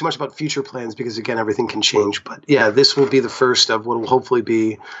want to speak too much about future plans because, again, everything can change. But yeah, this will be the first of what will hopefully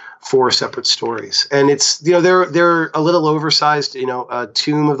be 4 separate stories. And it's, they're a little oversized.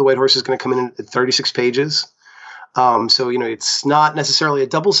 Tomb of the White Horse is going to come in at 36 pages. So it's not necessarily a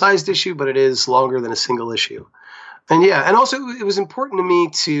double-sized issue, but it is longer than a single issue. And yeah, and also it was important to me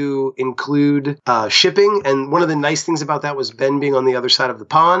to include shipping. And one of the nice things about that was Ben being on the other side of the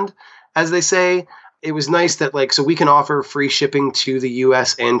pond, as they say. It was nice that so we can offer free shipping to the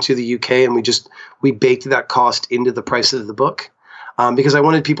US and to the UK. And we baked that cost into the price of the book because I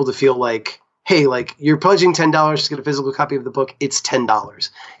wanted people to feel like, hey, like you're pledging $10 to get a physical copy of the book. It's $10.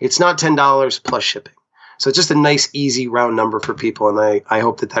 It's not $10 plus shipping. So it's just a nice, easy round number for people. And I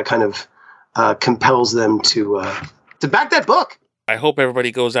hope that kind of compels them to back that book. I hope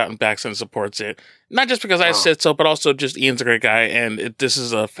everybody goes out and backs and supports it. Not just because I said so, but also just Ian's a great guy, and this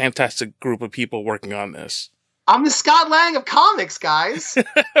is a fantastic group of people working on this. I'm the Scott Lang of comics, guys.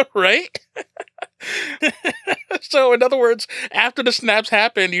 Right? So, in other words, after the snaps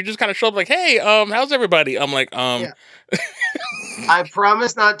happen, you just kind of show up like, hey, how's everybody? I'm like, Yeah. I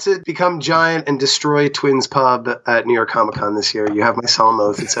promise not to become giant and destroy Twins Pub at New York Comic Con this year. You have my solemn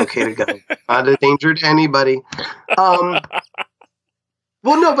oath. It's okay to go. Not a danger to anybody.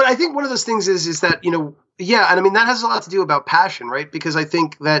 Well, no, but I think one of those things is that, yeah, and I mean, that has a lot to do about passion, right? Because I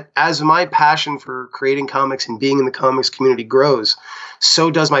think that as my passion for creating comics and being in the comics community grows, so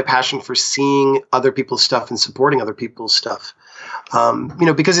does my passion for seeing other people's stuff and supporting other people's stuff.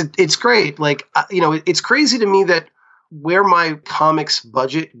 Because it's great. Like, it's crazy to me that where my comics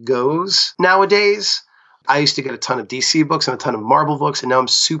budget goes nowadays. I used to get a ton of DC books and a ton of Marvel books, and now I'm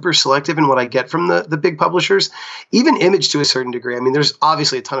super selective in what I get from the big publishers, even Image to a certain degree. I mean, there's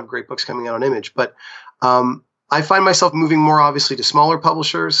obviously a ton of great books coming out on Image, but I find myself moving more obviously to smaller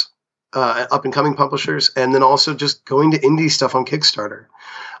publishers, up-and-coming publishers, and then also just going to indie stuff on Kickstarter.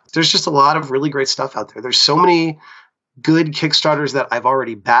 There's just a lot of really great stuff out there. There's so many good Kickstarters that I've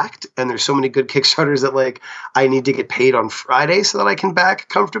already backed, and there's so many good Kickstarters that I need to get paid on Friday so that I can back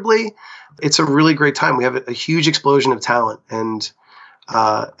comfortably. It's a really great time. We have a huge explosion of talent, and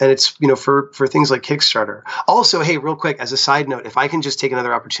it's for things like Kickstarter. Also, hey, real quick as a side note, if I can just take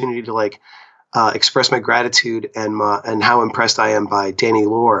another opportunity to express my gratitude and how impressed I am by Danny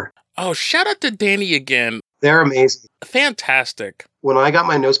Lore. Oh, shout out to Danny again. They're amazing. Fantastic. When I got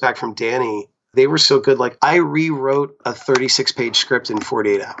my notes back from Danny, they were so good. I rewrote a 36-page script in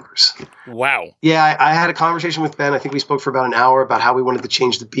 48 hours. Wow. Yeah, I had a conversation with Ben. I think we spoke for about an hour about how we wanted to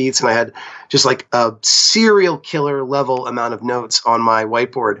change the beats. And I had just a serial killer level amount of notes on my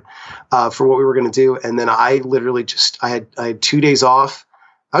whiteboard for what we were going to do. And then I literally I had 2 days off.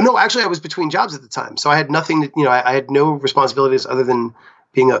 Oh, no, actually, I was between jobs at the time. So I had nothing to, I had no responsibilities other than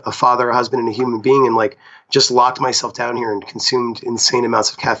being a father, a husband, and a human being. And just locked myself down here and consumed insane amounts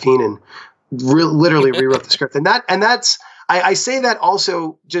of caffeine and literally rewrote the script. And that's, I say that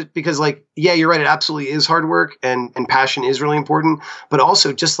also just because yeah, you're right. It absolutely is hard work and passion is really important, but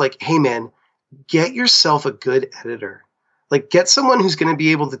also just hey man, get yourself a good editor. Get someone who's going to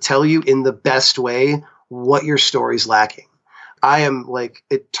be able to tell you in the best way what your story's lacking. I am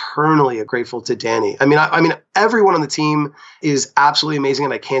eternally grateful to Danny. I mean, everyone on the team is absolutely amazing,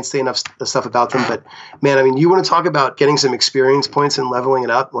 and I can't say enough stuff about them. But man, I mean, you want to talk about getting some experience points and leveling it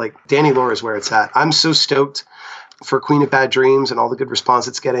up? Danny Lore is where it's at. I'm so stoked for Queen of Bad Dreams and all the good response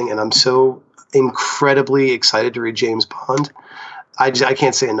it's getting, and I'm so incredibly excited to read James Bond. I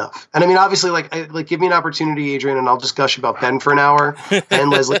can't say enough. And I mean, obviously, like give me an opportunity, Adrian, and I'll just gush about Ben for an hour,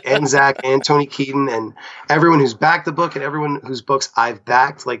 and Leslie, and Zach, and Tony Keaton, and everyone who's backed the book, and everyone whose books I've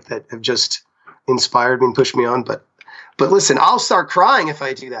backed, like that have just inspired me and pushed me on. But listen, I'll start crying if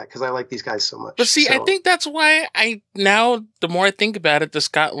I do that because I like these guys so much. But see, so. I think that's why the more I think about it, the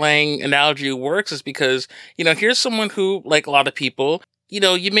Scott Lang analogy works is because, here's someone who, like a lot of people,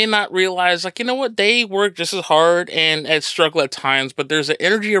 you may not realize, like, they work just as hard and struggle at times, but there's an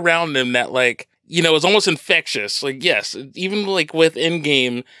energy around them that, like, is almost infectious. Like, yes, even like with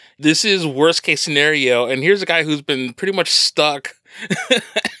Endgame, this is worst case scenario. And here's a guy who's been pretty much stuck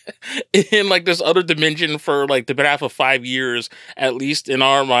in like this other dimension for like the better half of 5 years, at least in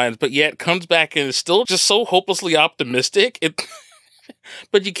our minds, but yet comes back and is still just so hopelessly optimistic.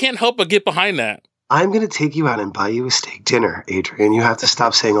 But you can't help but get behind that. I'm going to take you out and buy you a steak dinner, Adrian. You have to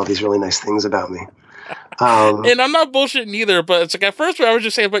stop saying all these really nice things about me. And I'm not bullshitting either, but it's like at first I was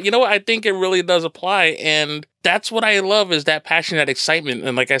just saying, but you know what? I think it really does apply. And that's what I love is that passion, that excitement.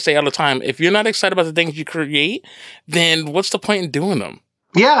 And like I say all the time, if you're not excited about the things you create, then what's the point in doing them?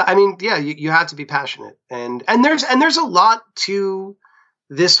 Yeah. I mean, yeah, you have to be passionate. And there's a lot to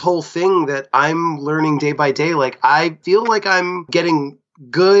this whole thing that I'm learning day by day. Like, I feel like I'm getting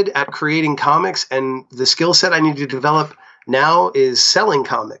good at creating comics, and the skill set I need to develop now is selling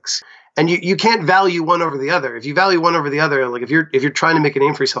comics. And you can't value one over the other. If you value one over the other, like if you're trying to make a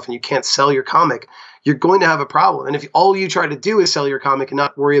name for yourself and you can't sell your comic, you're going to have a problem. And if all you try to do is sell your comic and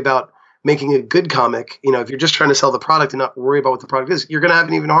not worry about making a good comic, if you're just trying to sell the product and not worry about what the product is, you're going to have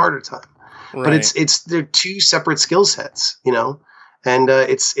an even harder time. Right. But they're two separate skill sets, and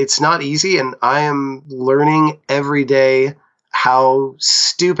it's not easy. And I am learning every day how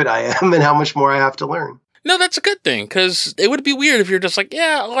stupid I am and how much more I have to learn. No, that's a good thing, because it would be weird if you're just like,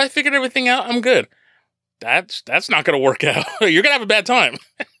 yeah, well, I figured everything out, I'm good. That's not going to work out. You're going to have a bad time.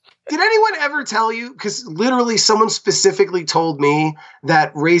 Did anyone ever tell you, because literally someone specifically told me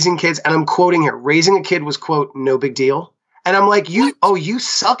that raising kids, and I'm quoting here, raising a kid was, quote, no big deal. And I'm like, you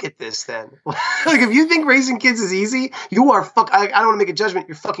suck at this then. Like, if you think raising kids is easy, you are I don't want to make a judgment.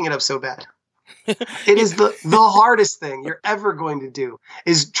 You're fucking it up so bad. It is the hardest thing you're ever going to do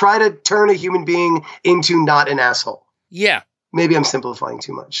is try to turn a human being into not an asshole. Yeah. Maybe I'm simplifying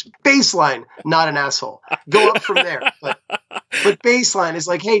too much. Baseline, not an asshole. Go up from there. But baseline is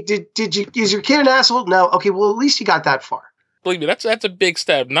like, hey, is your kid an asshole? No. Okay, well, at least you got that far. Believe me, that's a big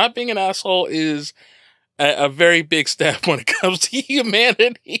step. Not being an asshole is a very big step when it comes to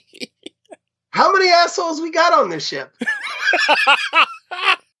humanity. How many assholes we got on this ship?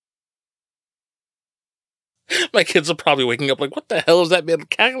 My kids are probably waking up like, what the hell is that man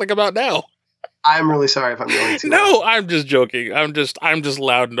cackling about now? I'm really sorry if I'm going too No, loud. I'm just joking. I'm just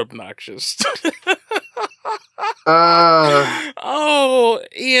loud and obnoxious. Oh,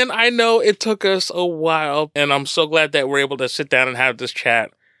 Ian, I know it took us a while, and I'm so glad that we're able to sit down and have this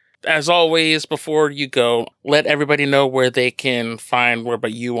chat. As always, before you go, let everybody know where they can find more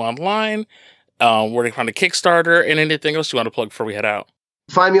about you online, where they can find a Kickstarter, and anything else you want to plug before we head out.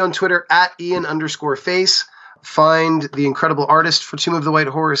 Find me on Twitter at Ian_Face. Find the incredible artist for Tomb of the White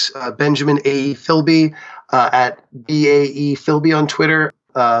Horse, Benjamin A. Philby, at BAE Philby on Twitter.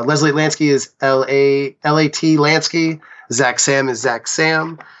 Leslie Lansky is LAT Lansky. Zach Sam is Zach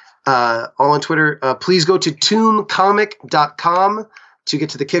Sam. All on Twitter. Please go to tombcomic.com to get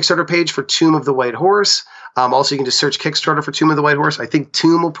to the Kickstarter page for Tomb of the White Horse. Also, you can just search Kickstarter for Tomb of the White Horse. I think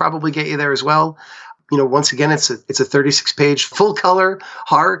Tomb will probably get you there as well. Once again, it's a 36-page full-color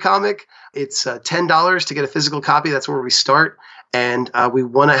horror comic. It's $10 to get a physical copy. That's where we start. And we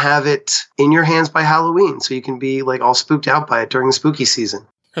want to have it in your hands by Halloween so you can be like all spooked out by it during the spooky season.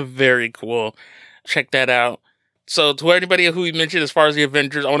 Very cool. Check that out. So to anybody who we mentioned as far as the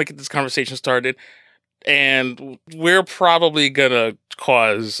Avengers, I want to get this conversation started. And we're probably going to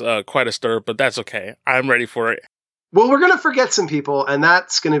cause quite a stir, but that's okay. I'm ready for it. Well, we're going to forget some people, and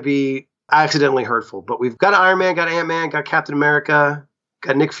that's going to be accidentally hurtful. But we've got Iron Man, got Ant-Man, got Captain America,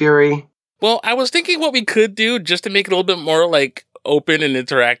 got Nick Fury. Well, I was thinking what we could do just to make it a little bit more like open and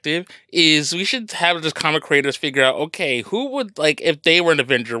interactive is we should have just comic creators figure out, okay, who would like if they were an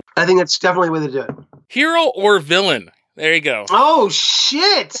Avenger? I think that's definitely the way to do it. Hero or villain? There you go. Oh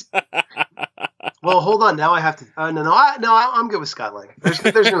shit! Well, hold on. Now I have to. I'm good with Scott Lang.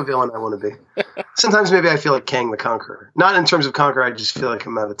 There's no villain I want to be. Sometimes maybe I feel like Kang the Conqueror. Not in terms of Conqueror. I just feel like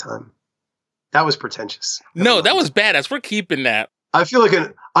I'm out of time. That was pretentious. No, that was badass. We're keeping that. I feel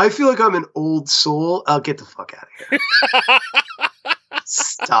like I'm an old soul. I'll get the fuck out of here.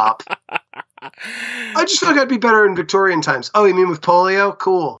 Stop. I just feel like I'd be better in Victorian times. Oh, you mean with polio?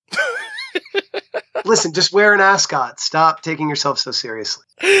 Cool. Listen, just wear an ascot. Stop taking yourself so seriously.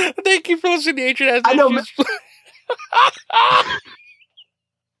 Thank you for listening to Adrian Has I know, Issues.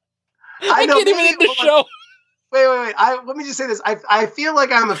 I know. can't even end the show. Wait. Let me just say this. I feel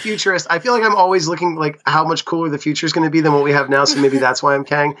like I'm a futurist. I feel like I'm always looking like how much cooler the future is going to be than what we have now. So maybe that's why I'm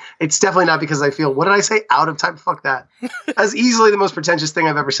Kang. It's definitely not because I feel, what did I say? Out of time. Fuck that. That's easily the most pretentious thing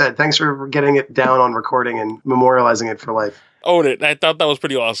I've ever said. Thanks for getting it down on recording and memorializing it for life. Own it. I thought that was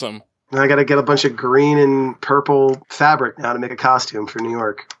pretty awesome. And I got to get a bunch of green and purple fabric now to make a costume for New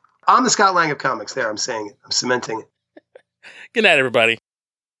York. I'm the Scott Lang of comics. There, I'm saying it. I'm cementing it. Good night, everybody.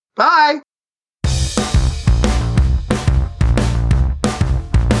 Bye.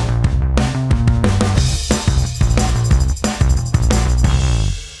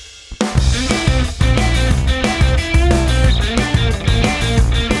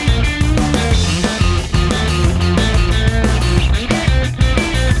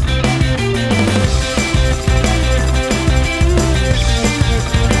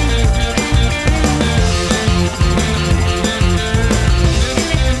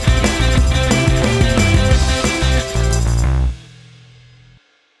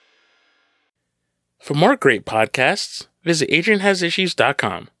 For more great podcasts, visit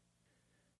AdrianHasIssues.com.